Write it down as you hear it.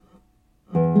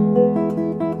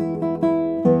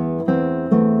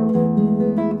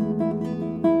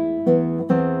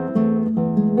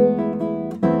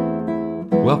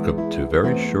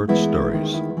short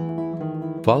stories.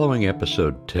 Following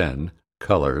Episode 10,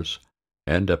 Colors,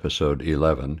 and Episode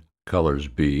 11, Colors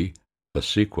B, a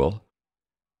sequel,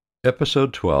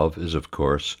 Episode 12 is, of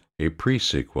course, a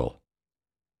pre-sequel.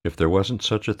 If there wasn't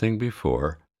such a thing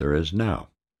before, there is now.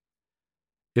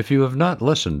 If you have not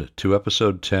listened to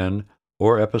Episode 10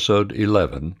 or Episode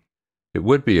 11, it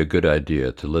would be a good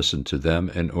idea to listen to them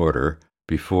in order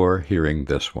before hearing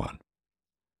this one.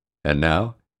 And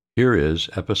now, here is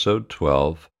Episode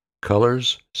 12,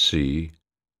 Colors C,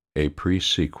 a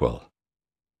pre-sequel.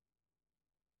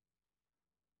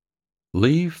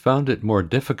 Lee found it more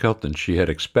difficult than she had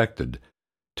expected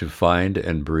to find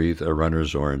and breathe a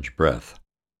runner's orange breath.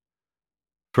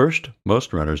 First,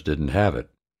 most runners didn't have it,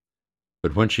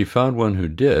 but when she found one who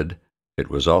did, it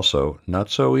was also not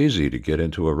so easy to get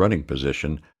into a running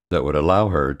position that would allow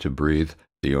her to breathe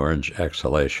the orange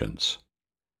exhalations.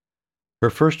 Her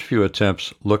first few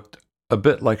attempts looked a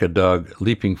bit like a dog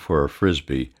leaping for a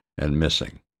frisbee and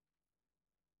missing.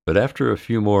 But after a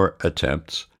few more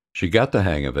attempts, she got the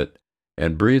hang of it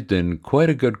and breathed in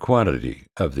quite a good quantity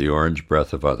of the orange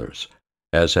breath of others,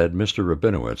 as had Mr.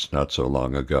 Rabinowitz not so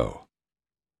long ago.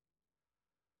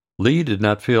 Lee did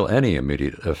not feel any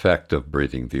immediate effect of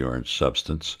breathing the orange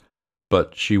substance,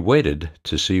 but she waited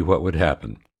to see what would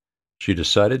happen. She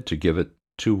decided to give it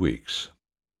 2 weeks.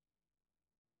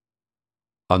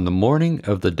 On the morning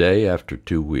of the day after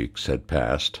 2 weeks had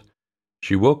passed,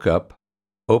 she woke up,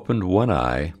 opened one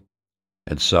eye,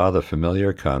 and saw the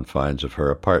familiar confines of her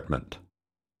apartment.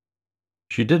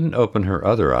 She didn't open her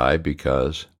other eye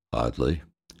because, oddly,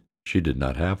 she did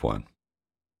not have one.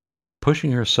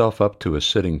 Pushing herself up to a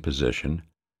sitting position,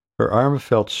 her arm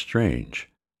felt strange,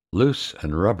 loose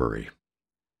and rubbery.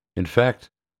 In fact,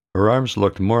 her arms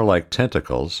looked more like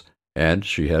tentacles, and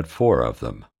she had 4 of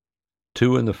them,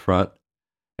 2 in the front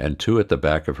and 2 at the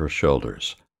back of her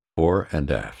shoulders, fore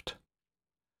and aft.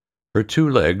 Her 2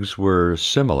 legs were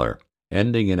similar,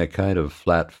 ending in a kind of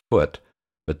flat foot,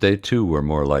 but they too were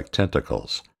more like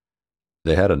tentacles.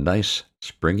 They had a nice,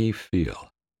 springy feel.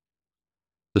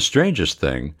 The strangest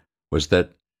thing was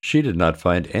that she did not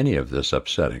find any of this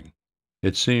upsetting.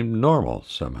 It seemed normal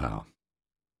somehow.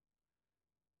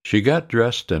 She got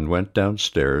dressed and went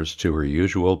downstairs to her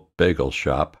usual bagel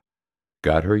shop,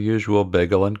 got her usual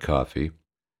bagel and coffee,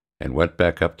 and went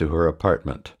back up to her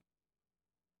apartment.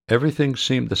 Everything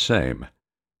seemed the same,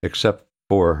 except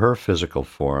for her physical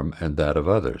form and that of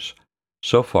others.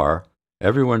 So far,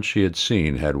 everyone she had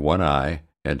seen had 1 eye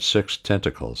and 6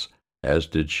 tentacles, as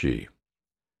did she.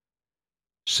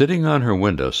 Sitting on her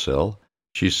windowsill,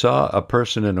 she saw a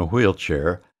person in a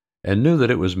wheelchair and knew that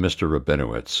it was Mr.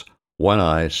 Rabinowitz, 1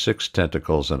 eye, 6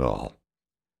 tentacles and all.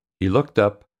 He looked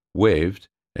up, waved,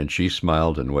 and she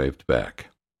smiled and waved back.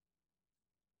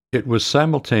 It was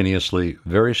simultaneously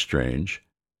very strange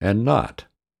and not.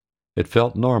 It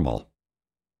felt normal,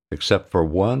 except for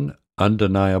one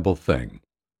undeniable thing.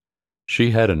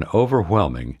 She had an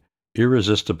overwhelming,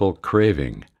 irresistible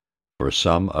craving for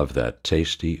some of that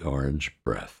tasty orange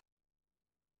breath.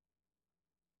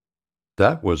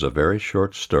 That was a very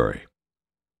short story.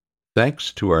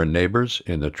 Thanks to our neighbors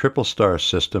in the triple star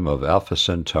system of Alpha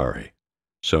Centauri,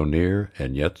 so near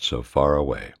and yet so far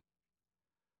away.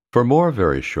 For more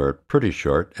very short, pretty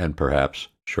short, and perhaps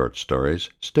short stories,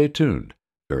 stay tuned.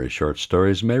 Very Short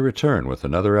Stories may return with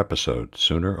another episode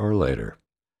sooner or later.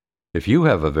 If you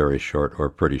have a very short or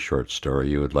pretty short story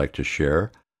you would like to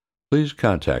share, please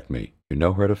contact me. You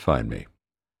know where to find me.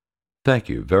 Thank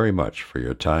you very much for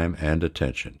your time and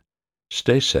attention.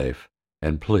 Stay safe,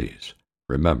 and please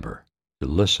remember to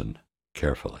listen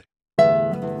carefully.